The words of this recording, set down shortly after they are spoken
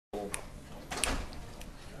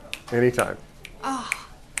Anytime. Oh,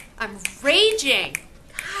 I'm raging.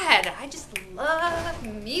 God, I just love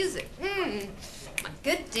music. I'm a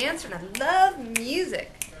good dancer and I love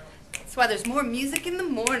music. That's why there's more music in the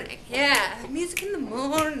morning. Yeah, music in the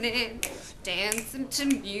morning. Dancing to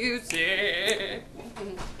music.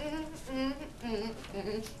 Music in the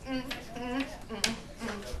morning.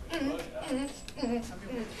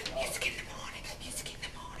 Music in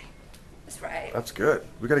the morning. That's right. That's good.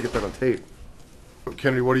 We got to get that on tape.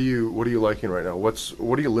 Kennedy, what are you liking right now? What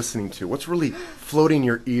are you listening to? What's really floating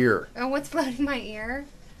your ear? Oh, what's floating my ear?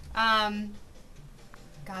 God,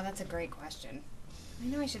 that's a great question. I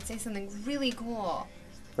know I should say something really cool.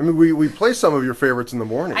 I mean, we play some of your favorites in the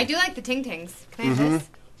morning. I do like the Ting Tings. Can I have this?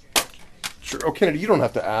 Sure. Oh, Kennedy, you don't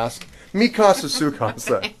have to ask. Mi casa, su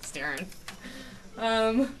casa. Thanks, Darren.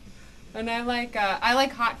 And I like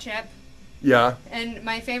Hot Chip. Yeah. And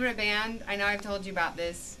my favorite band, I know I've told you about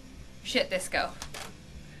this, Shit Disco.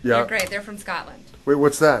 Yeah. They're great. They're from Scotland. Wait,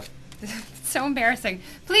 what's that? It's so embarrassing.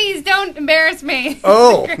 Please don't embarrass me.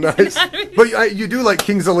 Oh, nice. But you do like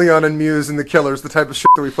Kings of Leon and Muse and the Killers, the type of shit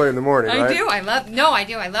that we play in the morning, right? I do. I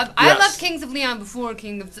love Kings of Leon before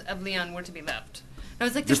Kings of Leon were to be loved. I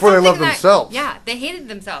was like, before they loved themselves. Yeah, they hated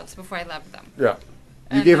themselves before I loved them. Yeah.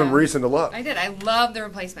 You gave them reason to love. I did. I love the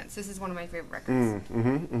Replacements. This is one of my favorite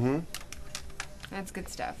records. That's good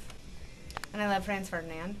stuff. And I love Franz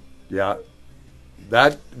Ferdinand. Yeah.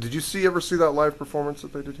 Did you ever see that live performance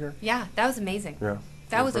that they did here? Yeah, that was amazing. Yeah.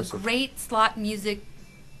 That was a great slot music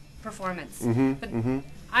performance.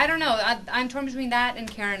 I don't know. I'm torn between that and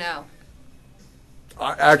Karen O.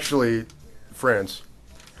 Actually, Franz.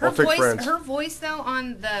 I'll take Franz. Her voice though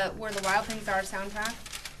on the Where the Wild Things Are soundtrack.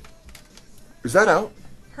 Is that out?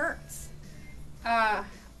 Hurts. I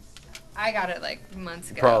got it like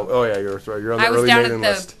months ago. Probably. Oh yeah, you're right. You're on the I was early down mailing at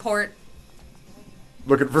the list. port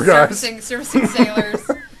Looking for guys. servicing sailors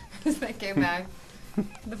as they came back.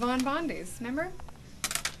 The Von Bondis, remember?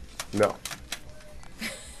 No.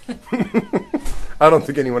 I don't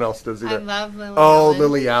think anyone else does either. I love Lily Allen. Oh,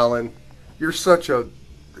 Lily Allen. You're such a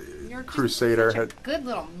You're crusader. Such a good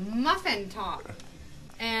little muffin top.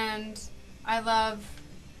 And I love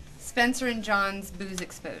Spencer and John's Booze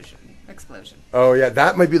Explosion. Oh yeah,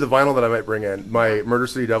 that might be the vinyl that I might bring in. My Murder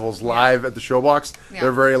City Devils live at the Showbox. Yeah.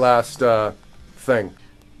 Their very last thing.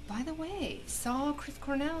 By the way, saw Chris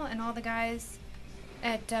Cornell and all the guys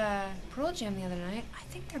at Pearl Jam the other night. I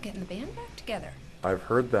think they're getting the band back together. I've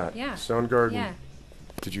heard that. Yeah. Soundgarden. Yeah.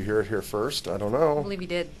 Did you hear it here first? I don't I know. believe you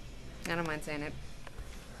did. I don't mind saying it.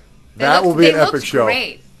 That will be an epic show.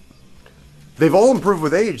 Great. They've all improved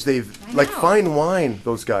with age. They've I like know. fine wine.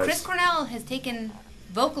 Those guys. Chris Cornell has taken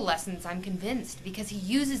vocal lessons, I'm convinced, because he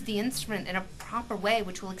uses the instrument in a proper way,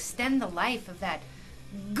 which will extend the life of that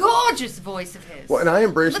gorgeous voice of his. Well, and I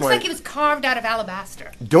embrace Looks like he was carved out of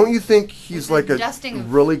alabaster. Don't you think he's With like the a dusting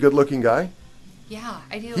of- really good-looking guy? Yeah,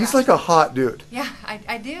 I do. He's like a hot dude. Yeah,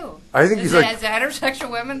 I do. I think he's like as a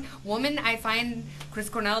heterosexual woman, I find Chris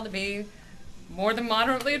Cornell to be more than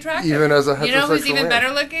moderately attractive. Even as a heterosexual You know who's even man. better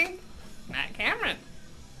looking? Matt Cameron.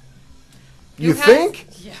 You think?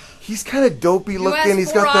 Yeah. He's kind of dopey Who looking. has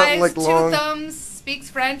He's four got that eyes, like long. two thumbs, speaks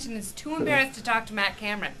French, and is too embarrassed to talk to Matt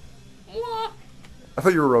Cameron. Mwah. I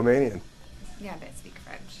thought you were Romanian. Yeah, but I speak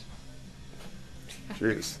French.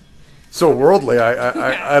 Jeez. So worldly.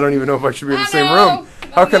 I don't even know if I should be in the I same know. room.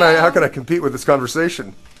 How can I know. how can I compete with this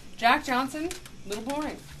conversation? Jack Johnson, little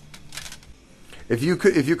boring. If you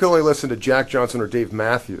could only listen to Jack Johnson or Dave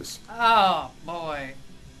Matthews. Oh boy,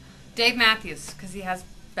 Dave Matthews, because he has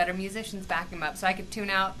better musicians backing him up, so I could tune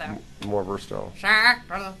out the More versatile.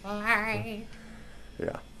 sacrifice.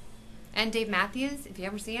 Yeah. And Dave Matthews, if you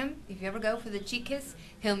ever see him, if you ever go for the cheek kiss,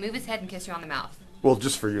 he'll move his head and kiss you on the mouth. Well,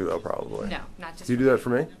 just for you though, probably. No, not just. Do you do that for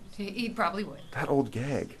me? He probably would. That old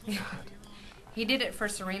gag. He did it for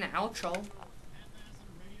Serena Outchel.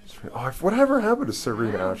 Oh, whatever happened to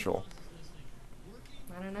Serena Outchel?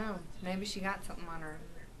 I don't know. Maybe she got something on her.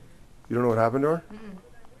 You don't know what happened to her?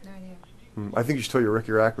 No idea. I think you should tell your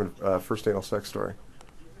Ricky Rackman first anal sex story.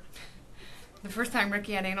 The first time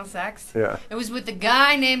Ricky had anal sex? Yeah. It was with a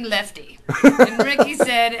guy named Lefty. And Ricky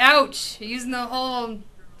said, ouch, using the whole...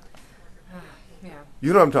 yeah.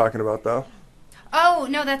 You know what I'm talking about, though. Oh,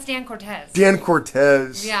 no, that's Dan Cortez. Dan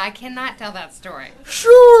Cortez. Yeah, I cannot tell that story.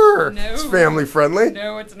 Sure. No. It's family friendly.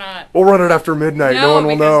 No, it's not. We'll run it after midnight. No one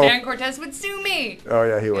will know. because Dan Cortez would sue me. Oh,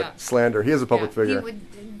 yeah, he would. Yeah. Slander. He is a public figure.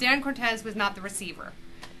 Dan Cortez was not the receiver.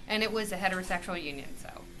 And it was a heterosexual union, so...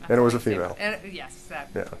 And it was a female. Yes, that...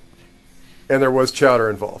 Yeah. And there was chowder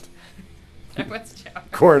involved. There was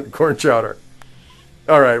chowder. Corn chowder.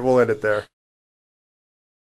 All right, we'll end it there.